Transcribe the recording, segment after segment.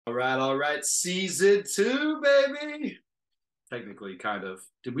All right. Season 2, baby. Technically, kind of.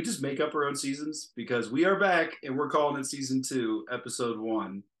 Did we just make up our own seasons? Because we are back and we're calling it season 2, episode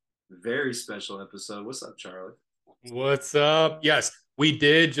 1. Very special episode. What's up, Charlie? What's up? Yes, we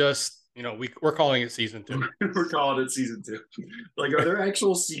did just, we're calling it season two. We're calling it season 2. Like, are there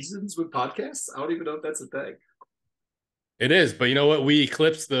actual seasons with podcasts? I don't even know if that's a thing. It is, but you know what? We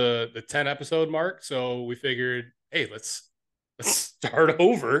eclipsed the 10 episode mark, so we figured, hey, let's start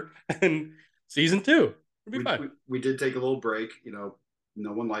over and season 2. It'll be We, fun. we, we did take a little break. No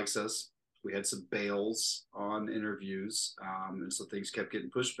one likes us. We had some bails on interviews, and so things kept getting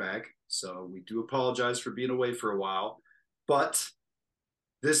pushed back. So we do apologize for being away for a while. But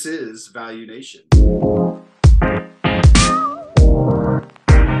this is Value Nation.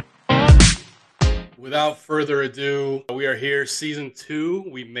 Without further ado, we are here, season 2.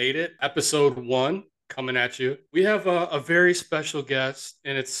 We made it, episode 1 coming at you. We have a very special guest,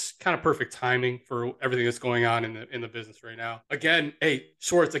 and it's kind of perfect timing for everything that's going on in the business right now. Again, hey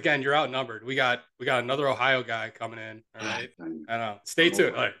Schwartz, again, you're outnumbered. We got another Ohio guy coming in. All right, I know. Stay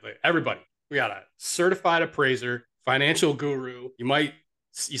tuned. All right, everybody. We got a certified appraiser, financial guru. You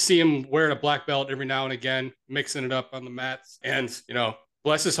see him wearing a black belt every now and again, mixing it up on the mats, and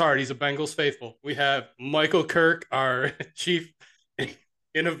bless his heart, he's a Bengals faithful. We have Michael Kirk, our chief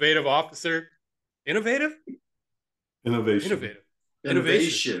innovative officer. Innovative? Innovation.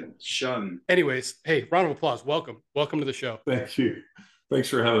 Innovation. Shun. Anyways, hey, round of applause. Welcome to the show. Thank you. Thanks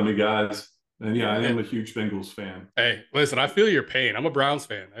for having me, guys. And yeah, I am a huge Bengals fan. Hey, listen, I feel your pain. I'm a Browns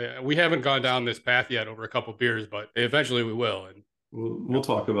fan. We haven't gone down this path yet over a couple beers, but eventually we will. And we'll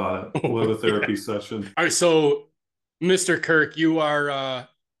talk about it. We'll have a therapy session. All right, so Mr. Kirk, you are a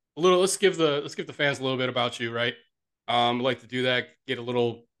little. Let's give the fans a little bit about you, right? I'd like to do that. Get a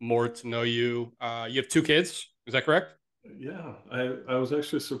little more to know you. You have 2 kids. Is that correct? Yeah, I was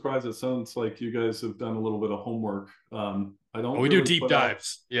actually surprised. It sounds like you guys have done a little bit of homework. I don't. We do deep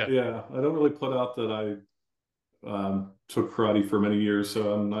dives. Yeah. I don't really put out that I took karate for many years,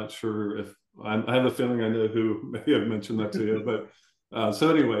 so I'm not sure if I have a feeling I know who may have mentioned that to you. But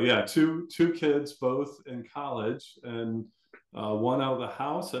so anyway, yeah, two kids, both in college, and one out of the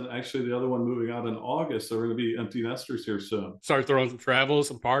house, and actually the other one moving out in August. So we're going to be empty nesters here soon. Start throwing some travels,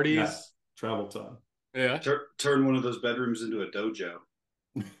 some parties. Yeah, travel time. Yeah. Turn one of those bedrooms into a dojo.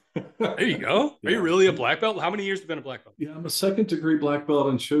 There you go. Are you really a black belt? How many years have you been a black belt? Yeah, I'm a 2nd degree black belt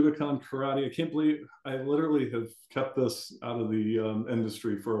in Shotokan karate. I can't believe I literally have kept this out of the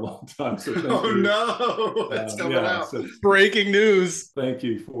industry for a long time. So oh no, that's coming out. So breaking news. Thank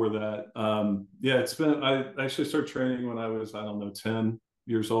you for that. It's been. I actually started training when I was 10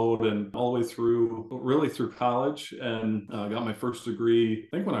 years old, and all the way through college, and got my first degree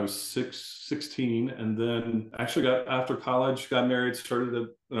I think when I was 16, and then actually after college got married, started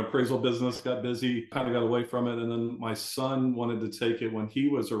an appraisal business, got busy, kind of got away from it, and then my son wanted to take it when he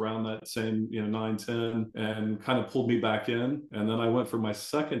was around that same 9, 10, and kind of pulled me back in, and then I went for my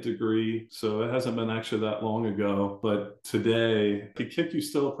 2nd degree. So it hasn't been actually that long ago, but today I could kick you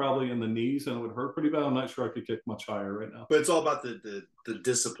still probably in the knees and it would hurt pretty bad. I'm not sure I could kick much higher right now. But it's all about the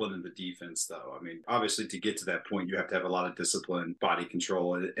discipline and the defense, though. I mean, obviously to get to that point you have to have a lot of discipline, body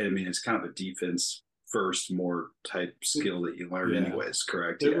control, and I mean it's kind of a defense first more type skill that you learn anyways,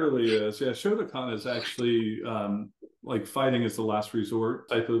 correct? It really is. Yeah, Shotokan is actually like fighting is the last resort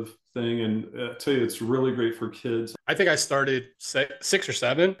type of thing, and I tell you, it's really great for kids. I think I started 6 or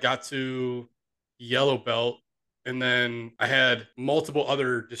 7, got to yellow belt, and then I had multiple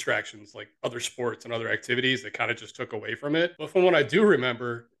other distractions like other sports and other activities that kind of just took away from it. But from what I do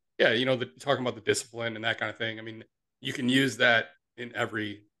remember, talking about the discipline and that kind of thing, I mean, you can use that in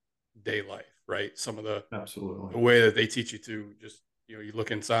everyday life, right? Some of the way that they teach you to just, you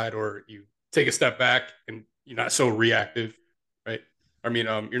look inside, or you take a step back and you're not so reactive, right? I mean,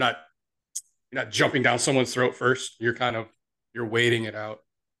 you're not jumping down someone's throat first. You're waiting it out,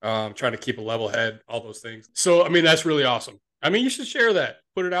 trying to keep a level head, all those things. So, I mean, that's really awesome. I mean, you should share that.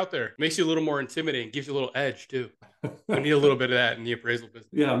 Put it out there. Makes you a little more intimidating. Gives you a little edge, too. I need a little bit of that in the appraisal business.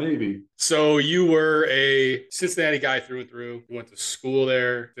 Yeah, maybe. So you were a Cincinnati guy through and through. You went to school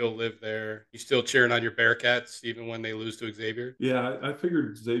there, still live there. You still cheering on your Bearcats even when they lose to Xavier? Yeah, I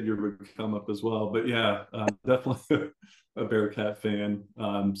figured Xavier would come up as well. But yeah, definitely a Bearcat fan.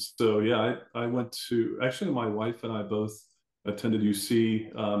 So yeah, I went to, actually my wife and I both attended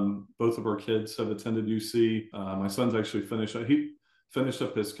UC. Both of our kids have attended UC. My son's actually he finished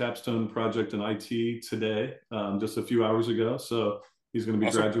up his capstone project in IT today, just a few hours ago. So he's going to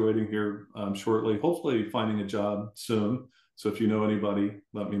be graduating here shortly, hopefully finding a job soon. So if you know anybody,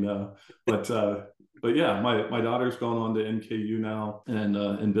 let me know. But But yeah, my daughter's gone on to NKU now and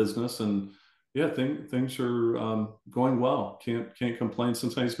in business, and yeah, things are going well. Can't complain.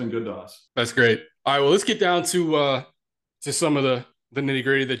 Cincinnati's been good to us. That's great. All right, well, let's get down to some of the nitty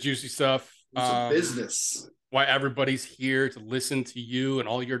gritty, the juicy stuff. Some business. Why everybody's here to listen to you and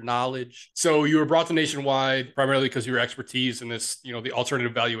all your knowledge. So you were brought to Nationwide primarily because of your expertise in this, the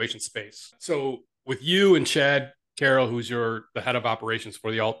alternative valuation space. So with you and Chad Carroll, who's the head of operations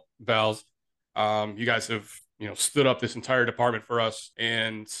for the alt vals, you guys have stood up this entire department for us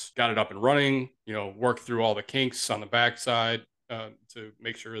and got it up and running. Worked through all the kinks on the backside to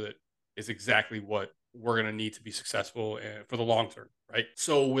make sure that it's exactly what we're going to need to be successful for the long term, right?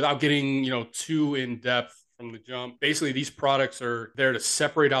 So without getting too in depth from the jump, basically these products are there to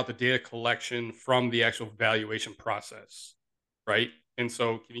separate out the data collection from the actual valuation process, right? And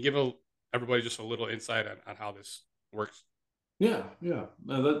so can you give everybody just a little insight on how this works? Yeah,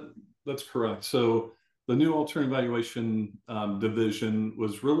 no, that's correct. So the new alternative valuation division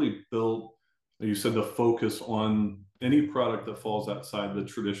was really built, you said, to focus on any product that falls outside the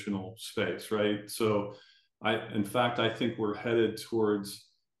traditional space, right? So in fact, I think we're headed towards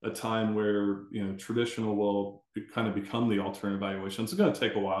a time where, traditional will kind of become the alternative valuation. It's going to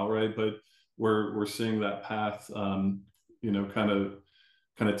take a while, right? But we're seeing that path, kind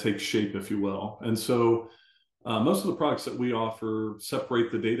of take shape, if you will. And so most of the products that we offer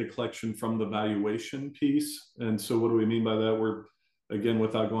separate the data collection from the valuation piece. And so what do we mean by that? We're, again,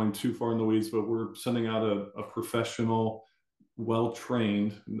 without going too far in the weeds, but we're sending out a professional,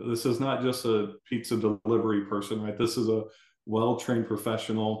 well-trained. This is not just a pizza delivery person, right? This is a well-trained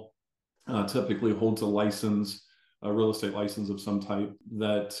professional, typically holds a license, a real estate license of some type,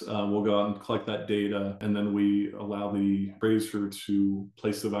 that will go out and collect that data. And then we allow the appraiser to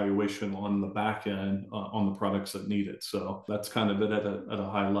place the valuation on the back end on the products that need it. So that's kind of it at a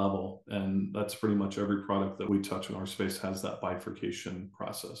high level. And that's pretty much every product that we touch in our space has that bifurcation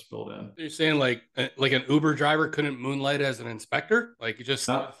process built in. You're saying like an Uber driver couldn't moonlight as an inspector? Like you just...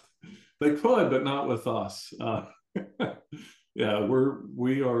 They could, but not with us. Yeah,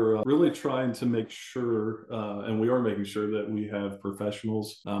 we are really trying to make sure, and we are making sure that we have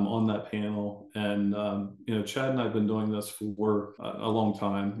professionals on that panel. And Chad and I have been doing this for a long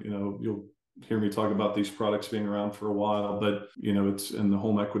time. You'll hear me talk about these products being around for a while, but it's in the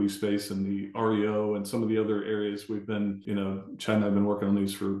home equity space and the REO and some of the other areas we've been, Chad and I have been working on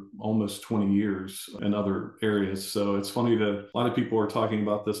these for almost 20 years in other areas. So it's funny that a lot of people are talking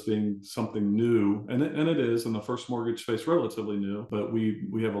about this being something new, and it is in the first mortgage space, relatively new, but we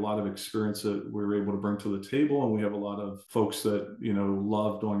have a lot of experience that we're able to bring to the table, and we have a lot of folks that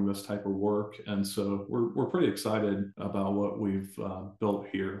love doing this type of work, and so we're pretty excited about what we've built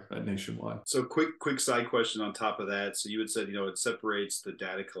here at Nationwide. So quick side question on top of that. So you had said, it separates the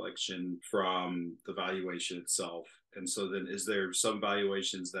data collection from the valuation itself. And so then is there some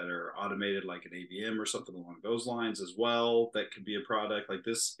valuations that are automated, like an AVM or something along those lines as well, that could be a product? Like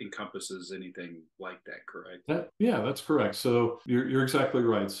this encompasses anything like that, correct? Yeah, that's correct. So you're exactly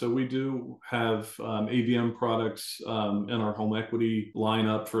right. So we do have AVM products in our home equity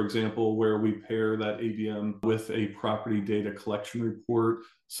lineup, for example, where we pair that AVM with a property data collection report.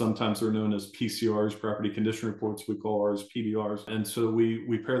 Sometimes they're known as PCRs, property condition reports. We call ours PDRs. And so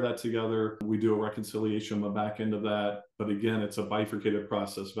we pair that together. We do a reconciliation on the back end of that. But again, it's a bifurcated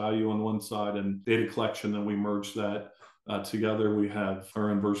process, value on one side and data collection. Then we merge that together. We have our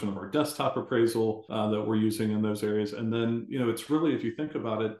own version of our desktop appraisal that we're using in those areas. And then, it's really, if you think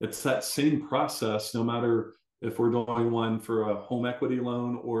about it, it's that same process, no matter if we're doing one for a home equity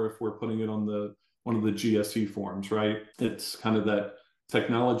loan or if we're putting it on one of the GSE forms, right? It's kind of that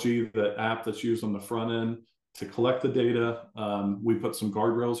technology, the app that's used on the front end to collect the data. We put some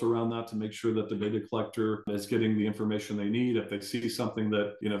guardrails around that to make sure that the data collector is getting the information they need. If they see something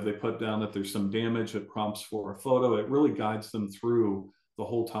that, if they put down that there's some damage, it prompts for a photo. It really guides them through the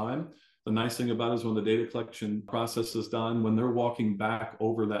whole time. The nice thing about it is when the data collection process is done, when they're walking back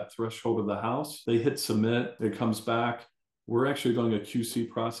over that threshold of the house, they hit submit, it comes back. We're actually doing a QC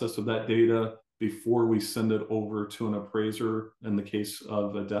process of that data before we send it over to an appraiser in the case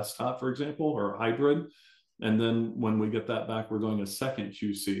of a desktop, for example, or a hybrid. And then when we get that back, we're doing a second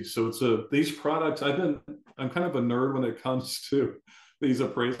QC. So these products, I'm kind of a nerd when it comes to these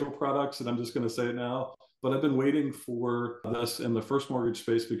appraisal products, and I'm just going to say it now, but I've been waiting for this in the first mortgage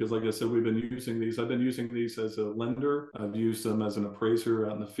space because, like I said, we've been using these. I've been using these as a lender. I've used them as an appraiser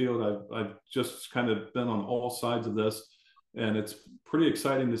out in the field. I've just kind of been on all sides of this. And it's pretty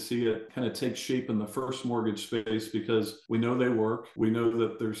exciting to see it kind of take shape in the first mortgage space because we know they work. We know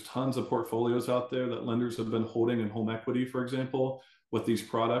that there's tons of portfolios out there that lenders have been holding in home equity, for example, with these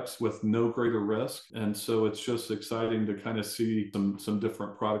products with no greater risk. And so it's just exciting to kind of see some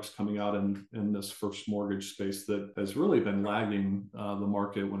different products coming out in this first mortgage space that has really been lagging the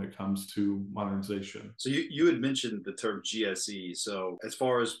market when it comes to modernization. So you had mentioned the term GSE. So as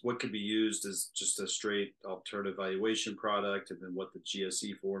far as what could be used as just a straight alternative valuation product, and then what the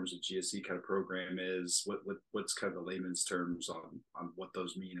GSE forms, the GSE kind of program is, what's kind of the layman's terms on what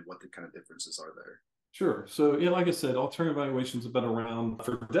those mean and what the kind of differences are there? Sure. So, yeah, like I said, alternative valuations have been around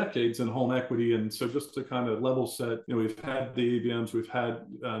for decades in home equity. And so just to kind of level set, we've had the AVMs, we've had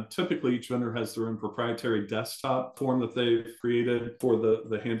typically each vendor has their own proprietary desktop form that they've created for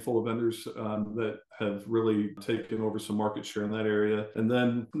the handful of vendors that have really taken over some market share in that area. And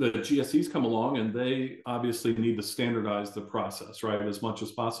then the GSEs come along and they obviously need to standardize the process, right, as much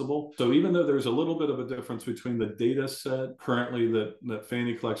as possible. So even though there's a little bit of a difference between the data set currently that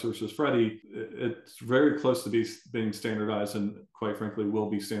Fannie collects versus Freddie, it's very close to being standardized, and quite frankly will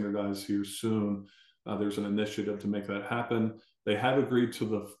be standardized here soon. There's an initiative to make that happen. They have agreed to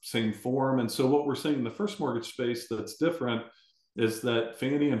the same form. And so what we're seeing in the first mortgage space that's different is that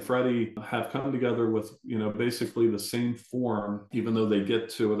Fannie and Freddie have come together with, basically the same form, even though they get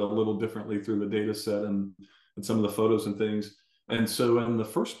to it a little differently through the data set and some of the photos and things. And so in the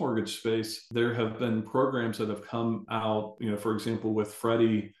first mortgage space, there have been programs that have come out, for example, with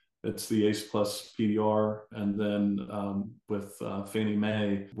Freddie, it's the ACE Plus PDR. And then with Fannie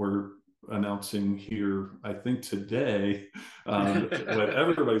Mae, we're announcing here, I think today, what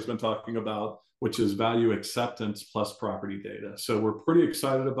everybody's been talking about, which is value acceptance plus property data. So we're pretty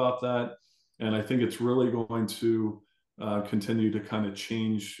excited about that. And I think it's really going to continue to kind of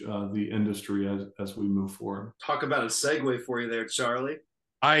change the industry as we move forward. Talk about a segue for you there, Charlie.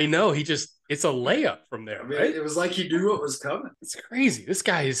 I know, it's a layup from there, right? It was like he knew what was coming. It's crazy. This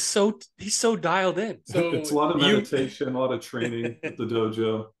guy he's so dialed in. So it's a lot of meditation, a lot of training at the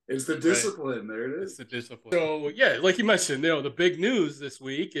dojo. It's the discipline. Right. There it is. It's the discipline. So yeah, like you mentioned, the big news this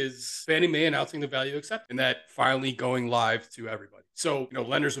week is Fannie Mae announcing the value acceptance, and that finally going live to everybody. So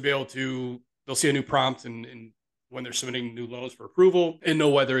lenders will be able to, they'll see a new prompt and when they're submitting new loans for approval and know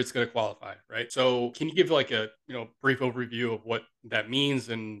whether it's going to qualify, right? So can you give like a brief overview of what that means,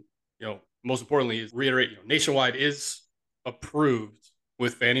 and most importantly is reiterate, Nationwide is approved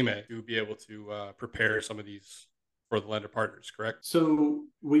with Fannie Mae to be able to prepare some of these for the lender partners, correct? So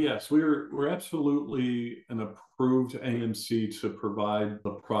we're absolutely an approved AMC to provide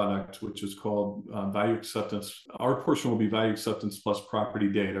the product, which is called value acceptance. Our portion will be value acceptance plus property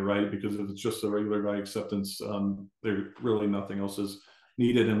data, right? Because if it's just a regular value acceptance, there really nothing else is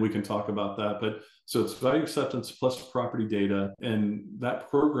needed, and we can talk about that. But so it's value acceptance plus property data, and that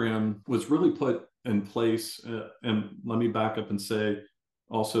program was really put in place. And let me back up and say,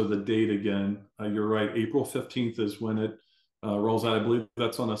 also the date again, you're right, April 15th is when it rolls out. I believe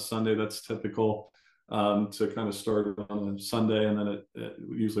that's on a Sunday. That's typical to kind of start on a Sunday, and then it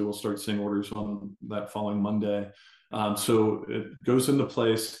usually we'll start seeing orders on that following Monday. So it goes into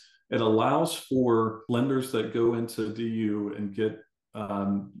place. It allows for lenders that go into DU and get,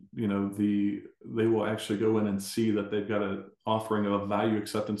 they will actually go in and see that they've got an offering of value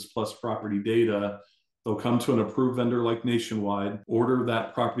acceptance plus property data. They'll come to an approved vendor like Nationwide, order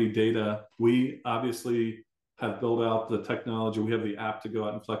that property data. We obviously have built out the technology. We have the app to go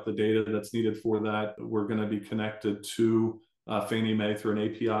out and collect the data that's needed for that. We're going to be connected to Fannie Mae through an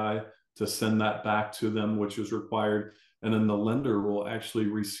API to send that back to them, which is required. And then the lender will actually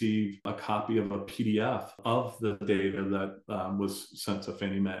receive a copy of a PDF of the data that was sent to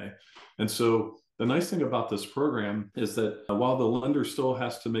Fannie Mae. And so the nice thing about this program is that while the lender still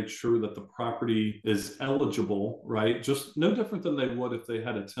has to make sure that the property is eligible, right? Just no different than they would if they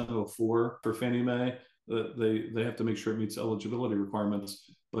had a 1004 for Fannie Mae, they have to make sure it meets eligibility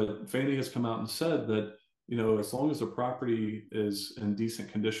requirements. But Fannie has come out and said that, as long as the property is in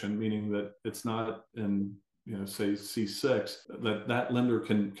decent condition, meaning that it's not in, say C6, that lender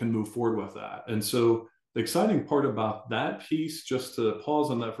can move forward with that. And so the exciting part about that piece, just to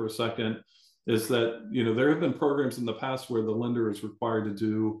pause on that for a second, is that, there have been programs in the past where the lender is required to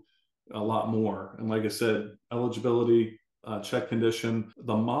do a lot more. And like I said, eligibility, check condition,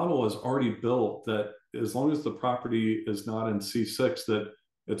 the model is already built that as long as the property is not in C6, that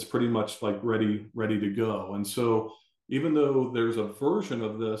it's pretty much like ready to go. And so even though there's a version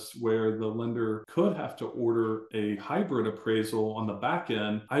of this where the lender could have to order a hybrid appraisal on the back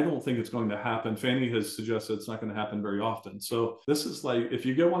end, I don't think it's going to happen. Fannie has suggested it's not going to happen very often. So this is like, if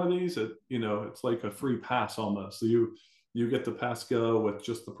you get one of these, it's like a free pass almost. So you get the pass go with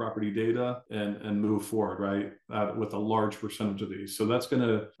just the property data and move forward, right, with a large percentage of these. So that's going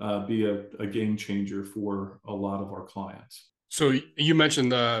to be a game changer for a lot of our clients. So you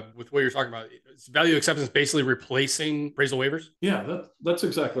mentioned with what you're talking about, is value acceptance basically replacing appraisal waivers? Yeah, that's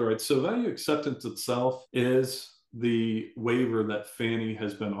exactly right. So value acceptance itself is the waiver that Fannie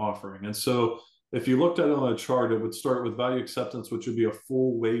has been offering. And so if you looked at it on a chart, it would start with value acceptance, which would be a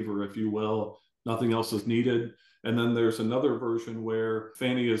full waiver, if you will. Nothing else is needed. And then there's another version where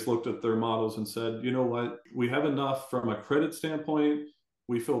Fannie has looked at their models and said, you know what, we have enough from a credit standpoint.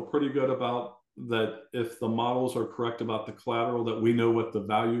 We feel pretty good about that if the models are correct about the collateral, that we know what the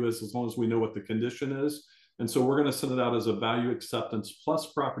value is as long as we know what the condition is. And so we're going to send it out as a value acceptance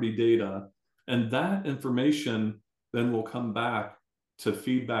plus property data. And that information then will come back to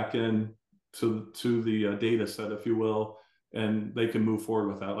feedback in to the data set, if you will, and they can move forward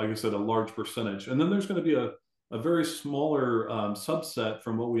with that. Like I said, a large percentage. And then there's going to be a very smaller subset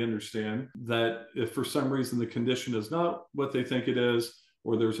from what we understand that if for some reason the condition is not what they think it is,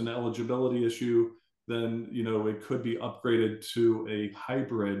 or there's an eligibility issue, then it could be upgraded to a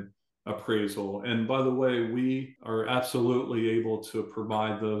hybrid appraisal. And by the way, we are absolutely able to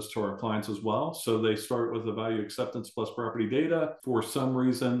provide those to our clients as well. So they start with the value acceptance plus property data. For some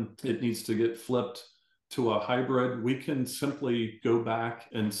reason, it needs to get flipped to a hybrid. We can simply go back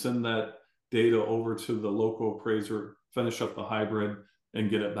and send that data over to the local appraiser, finish up the hybrid,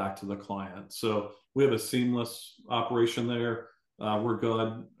 and get it back to the client. So we have a seamless operation there. We're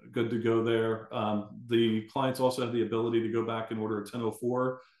good to go there. The clients also have the ability to go back and order a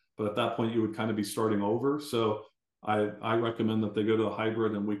 1004, but at that point you would kind of be starting over. So I recommend that they go to a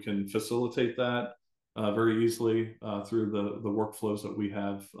hybrid, and we can facilitate that very easily through the workflows that we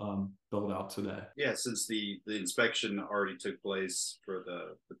have built out today. Yeah, since the inspection already took place for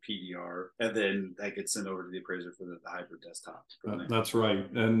the PDR, and then that gets sent over to the appraiser for the hybrid desktop. That's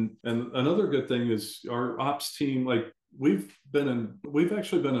right. And another good thing is our ops team, like we've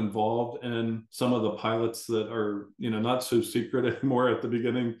actually been involved in some of the pilots that are not so secret anymore. At the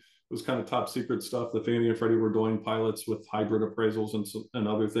beginning it was kind of top secret stuff. The Fannie and Freddie were doing pilots with hybrid appraisals and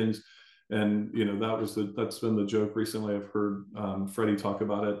other things. And that's been the joke recently. I've heard Freddie talk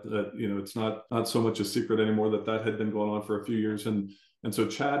about it, that it's not so much a secret anymore, that had been going on for a few years. And so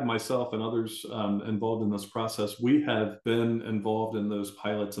Chad, myself, and others involved in this process, we have been involved in those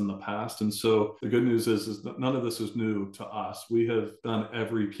pilots in the past. And so the good news is that none of this is new to us. We have done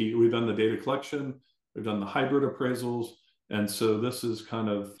every piece. We've done the data collection, we've done the hybrid appraisals. And so this is kind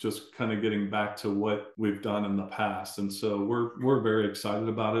of getting back to what we've done in the past. And so we're very excited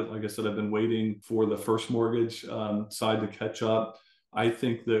about it. Like I said, I've been waiting for the first mortgage side to catch up. I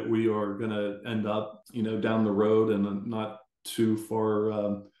think that we are going to end up, down the road and not too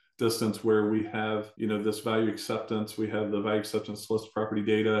far distance where we have, this value acceptance. We have the value acceptance list property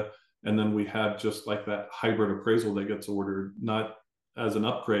data. And then we have just like that hybrid appraisal that gets ordered, not as an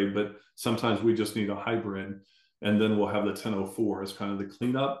upgrade, but sometimes we just need a hybrid. And then we'll have the 1004 as kind of the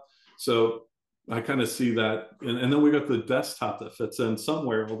cleanup. So I kind of see that. And then we got the desktop that fits in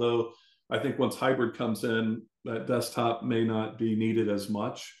somewhere, although I think once hybrid comes in, that desktop may not be needed as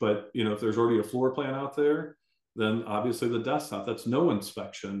much. But if there's already a floor plan out there, then obviously the desktop, that's no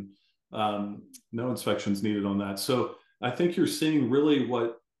inspection. No inspections needed on that. So I think you're seeing really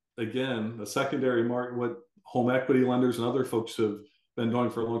what, again, the secondary market, what home equity lenders and other folks have been doing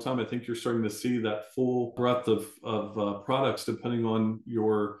for a long time. I think you're starting to see that full breadth of products depending on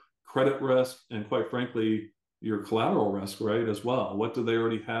your credit risk and, quite frankly, your collateral risk, right, as well. What do they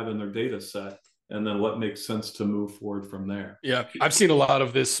already have in their data set? And then what makes sense to move forward from there. Yeah, I've seen a lot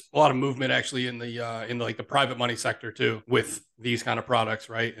of movement actually in the private money sector too, with these kind of products,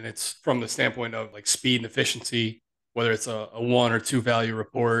 right? And it's from the standpoint of like speed and efficiency, whether it's a 1 or 2 value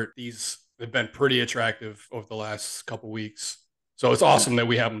report. These have been pretty attractive over the last couple of weeks. So it's awesome that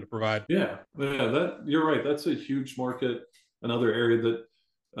we have them to provide. Yeah, that you're right. That's a huge market. Another area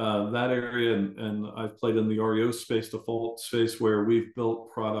that area, and I've played in the REO space, default space, where we've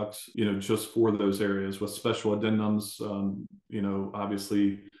built products, just for those areas with special addendums.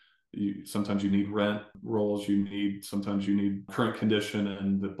 Obviously, sometimes you need rent rolls, sometimes you need current condition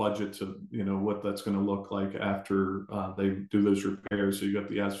and the budget to, what that's going to look like after they do those repairs. So you got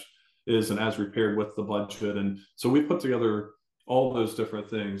the as is and as repaired with the budget, and so we put together all those different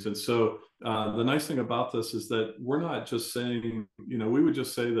things. And so the nice thing about this is that we're not just saying, we would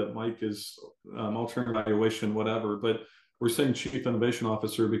just say that Mike is alternative valuation, whatever, but we're saying Chief Innovation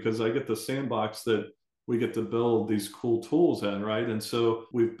Officer because I get the sandbox that we get to build these cool tools in, right? And so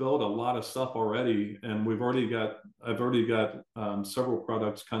we've built a lot of stuff already, and I've already got several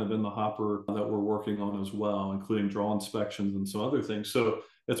products kind of in the hopper that we're working on as well, including draw inspections and some other things. So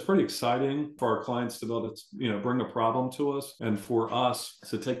it's pretty exciting for our clients to be able to, bring a problem to us, and for us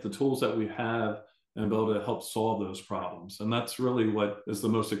to take the tools that we have and be able to help solve those problems. And that's really what is the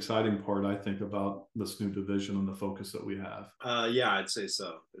most exciting part, I think, about this new division and the focus that we have. Yeah, I'd say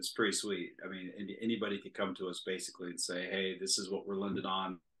so. It's pretty sweet. I mean, anybody could come to us basically and say, hey, this is what we're lending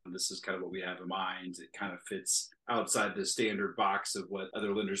on. This is kind of what we have in mind. It kind of fits outside the standard box of what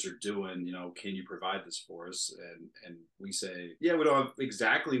other lenders are doing. You know, can you provide this for us? And we say, yeah, we don't have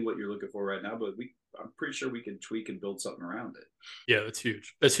exactly what you're looking for right now, but I'm pretty sure we can tweak and build something around it. Yeah, that's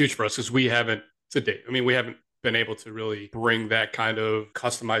huge. That's huge for us because we haven't to date. I mean, we haven't been able to really bring that kind of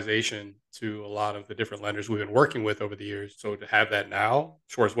customization to a lot of the different lenders we've been working with over the years. So to have that now,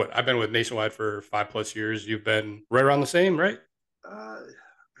 sure as what I've been with Nationwide for 5+ years. You've been right around the same, right? I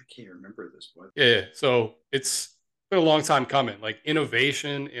can't remember at this point. Yeah. So it's been a long time coming. Like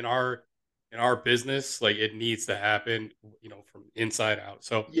innovation in our business, like it needs to happen, from inside out.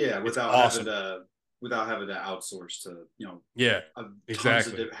 So yeah, it's awesome. Without having to outsource to Yeah,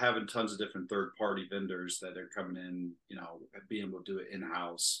 exactly. Having tons of different third party vendors that are coming in, being able to do it in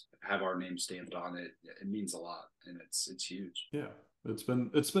house, have our name stamped on it. It means a lot, and it's huge. Yeah. It's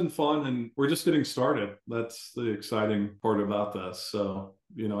been fun, and we're just getting started. That's the exciting part about this. So,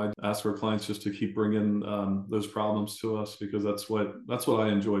 I ask our clients just to keep bringing those problems to us, because that's what I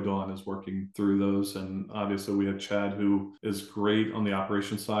enjoy doing, is working through those. And obviously, we have Chad, who is great on the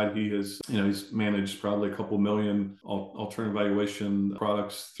operations side. He is, he's managed probably a couple million alternative valuation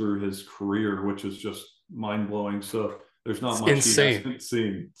products through his career, which is just mind blowing. So there's not much he hasn't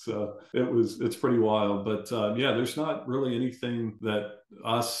seen. So it's pretty wild. But yeah, there's not really anything that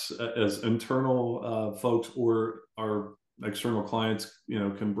us as internal folks or our external clients,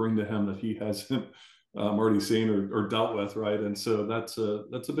 can bring to him that he hasn't already seen or dealt with, right? And so that's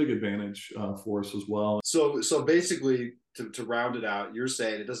a big advantage for us as well. So basically, to round it out, you're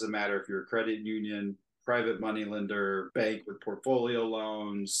saying it doesn't matter if you're a credit union, private money lender, bank with portfolio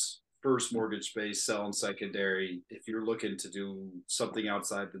loans, first mortgage space, selling secondary. If you're looking to do something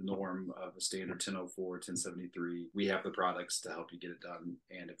outside the norm of a standard 1004, 1073, we have the products to help you get it done.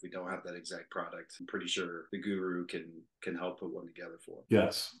 And if we don't have that exact product, I'm pretty sure the guru can help put one together for them.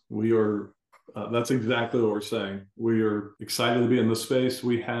 Yes, we are. That's exactly what we're saying. We are excited to be in this space.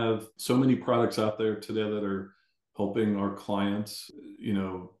 We have so many products out there today that are helping our clients,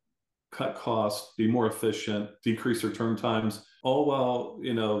 cut costs, be more efficient, decrease their turn times, all while,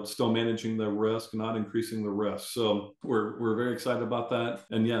 still managing the risk, not increasing the risk. So we're very excited about that.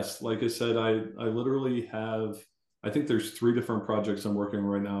 And yes, like I said, I literally have, I think there's 3 different projects I'm working on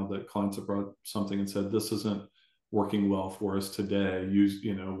right now that clients have brought something and said, this isn't working well for us today.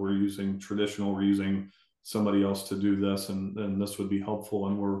 We're using traditional, we're using somebody else to do this, and this would be helpful.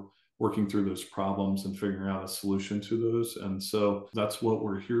 And we're working through those problems and figuring out a solution to those. And so that's what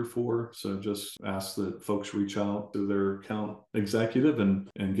we're here for. So just ask that folks reach out to their account executive and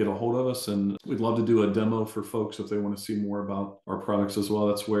get a hold of us. And we'd love to do a demo for folks if they want to see more about our products as well.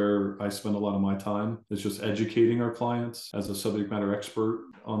 That's where I spend a lot of my time, is just educating our clients as a subject matter expert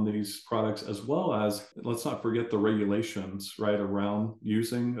on these products, as well as, let's not forget the regulations, right, around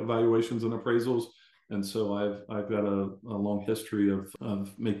using evaluations and appraisals. And so I've got a long history of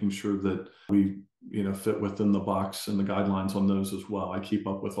making sure that we fit within the box and the guidelines on those as well. I keep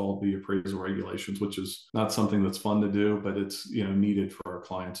up with all the appraisal regulations, which is not something that's fun to do, but it's needed for our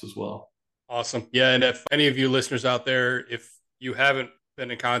clients as well. Awesome. Yeah, and if any of you listeners out there, if you haven't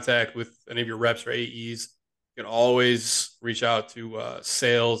been in contact with any of your reps or AEs, you can always reach out to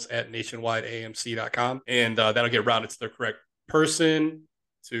sales@nationwideamc.com, and that'll get routed to the correct person,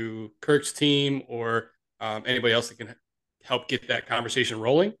 to Kirk's team, or anybody else that can help get that conversation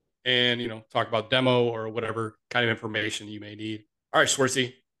rolling, and talk about demo or whatever kind of information you may need. All right,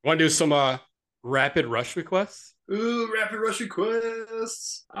 Schwartzy, want to do some rapid rush requests? Ooh, rapid rush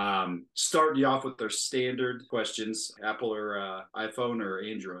requests. Starting you off with their standard questions: Apple or iPhone or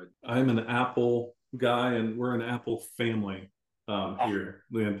Android? I'm an Apple guy, and we're an Apple family here,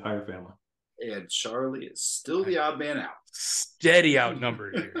 the entire family. And Charlie is still the odd man out. Steady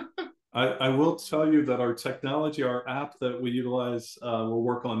outnumbered here. I will tell you that our technology, our app that we utilize, will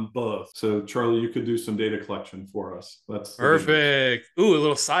work on both. So Charlie, you could do some data collection for us. That's perfect. Ooh, a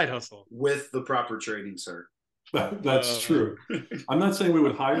little side hustle. With the proper training, sir. That's true. I'm not saying we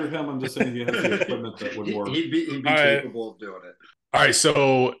would hire him. I'm just saying he has the equipment that would work. He'd be capable of doing it. All right,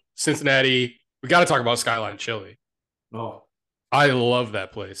 so Cincinnati, we got to talk about Skyline Chili. Oh, I love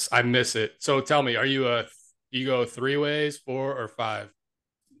that place. I miss it. So tell me, you go 3 ways, 4 or 5?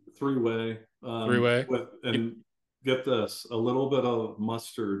 3-way. 3-way. And get this, a little bit of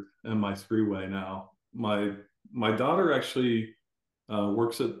mustard in my 3-way now. My daughter actually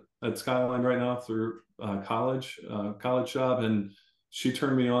works at Skyline right now through college job, and she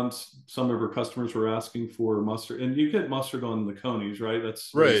turned me on. Some of her customers were asking for mustard, and you get mustard on the conies, right?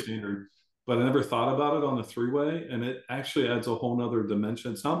 That's very Right. standard. But I never thought about it on the three-way, and it actually adds a whole nother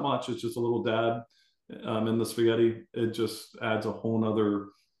dimension. It's not much; it's just a little dab in the spaghetti. It just adds a whole nother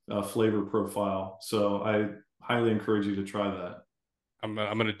flavor profile. So I highly encourage you to try that. I'm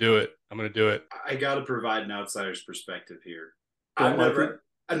gonna do it. I'm gonna do it. I got to provide an outsider's perspective here. Don't I've like never,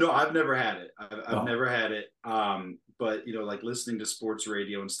 it? no, I've never had it. I've No. never had it. But you know, like listening to sports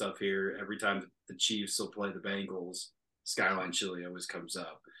radio and stuff here, every time the Chiefs will play the Bengals, Skyline Chili always comes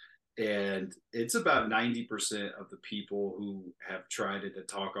up. And it's about 90% of the people who have tried it to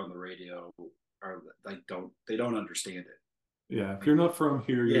talk on the radio are like, they don't understand it. Yeah, if you're not from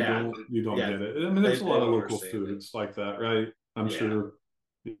here, Yeah, you don't yeah, get it. I mean, there's a lot of don't local understand it. foods like that, right? I'm Yeah. sure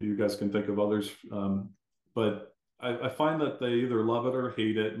you guys can think of others, but I find that they either love it or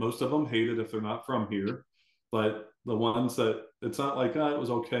hate it. Most of them hate it if they're not from here, but the ones that it's not like, it was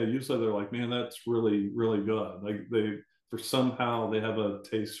okay. Usually they're like, man, that's really, really good. Like somehow they have a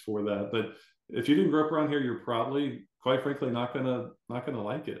taste for that. But if you didn't grow up around here, you're probably, quite frankly, not gonna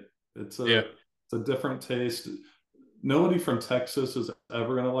like it. It's a different taste. Nobody from Texas is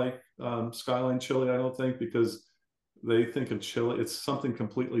ever going to like Skyline chili, I don't think, because they think of chili. It's something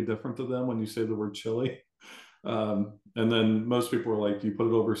completely different to them when you say the word chili. And then most people are like, you put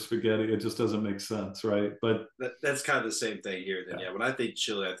it over spaghetti. It just doesn't make sense, right? But that's kind of the same thing here. Then, yeah, when I think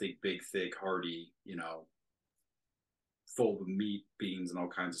chili, I think big, thick, hearty, you know, full of meat, beans, and all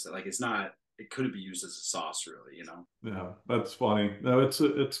kinds of stuff. Like it's not. It couldn't be used as a sauce, really. You know. Yeah, that's funny. No, it's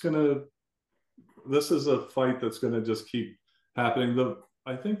gonna. This is a fight that's going to just keep happening.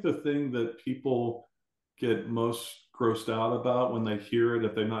 I think the thing that people get most grossed out about when they hear it,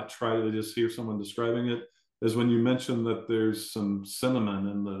 if they've not tried it, they just hear someone describing it, is when you mention that there's some cinnamon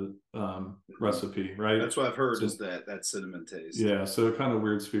in the recipe, right? That's what I've heard, is that cinnamon taste. Yeah, so it kind of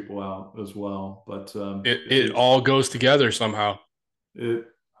weirds people out as well. But it all goes together somehow.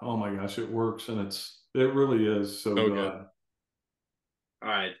 Oh my gosh, it works, and it really is so good. All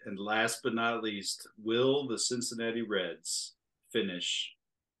right, and last but not least, will the Cincinnati Reds finish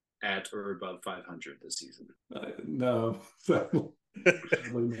at or above 500 this season? No. No.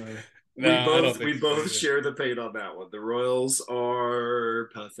 We both share the pain on that one. The Royals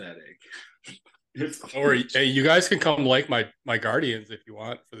are pathetic. Or hey, you guys can come like my Guardians if you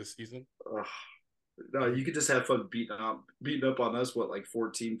want for the season. No, you could just have fun beating up on us, what, like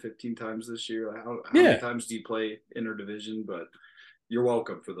 14, 15 times this year? How many times do you play interdivision? But you're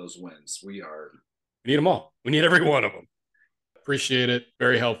welcome for those wins. We need them all. We need every one of them. Appreciate it.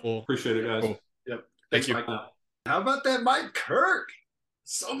 Very helpful. Appreciate it, guys. Cool. Yep. Thanks, Mike. How about that Mike Kirk?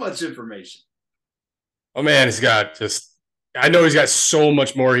 So much information. Oh man, I know he's got so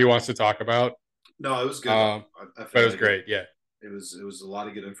much more he wants to talk about. No, it was good. But it was great. Yeah. It was a lot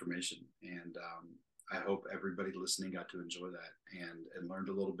of good information. And I hope everybody listening got to enjoy that and learned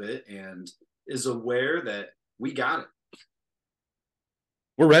a little bit and is aware that we got it.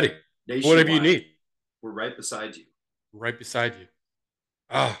 We're ready. Nationwide. Whatever you need. We're right beside you. Right beside you.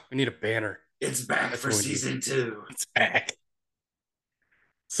 We need a banner. It's back for season 2. It's back.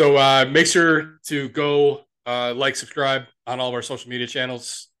 So make sure to go subscribe on all of our social media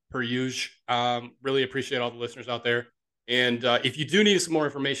channels per usual. Really appreciate all the listeners out there. And if you do need some more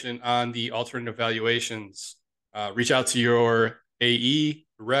information on the alternative valuations, reach out to your AE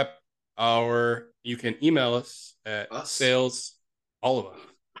rep, or you can email us at sales. All of us.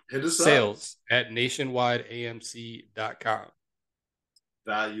 Hit us sales at nationwideamc.com.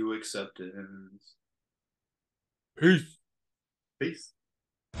 Value acceptance. Peace. Peace.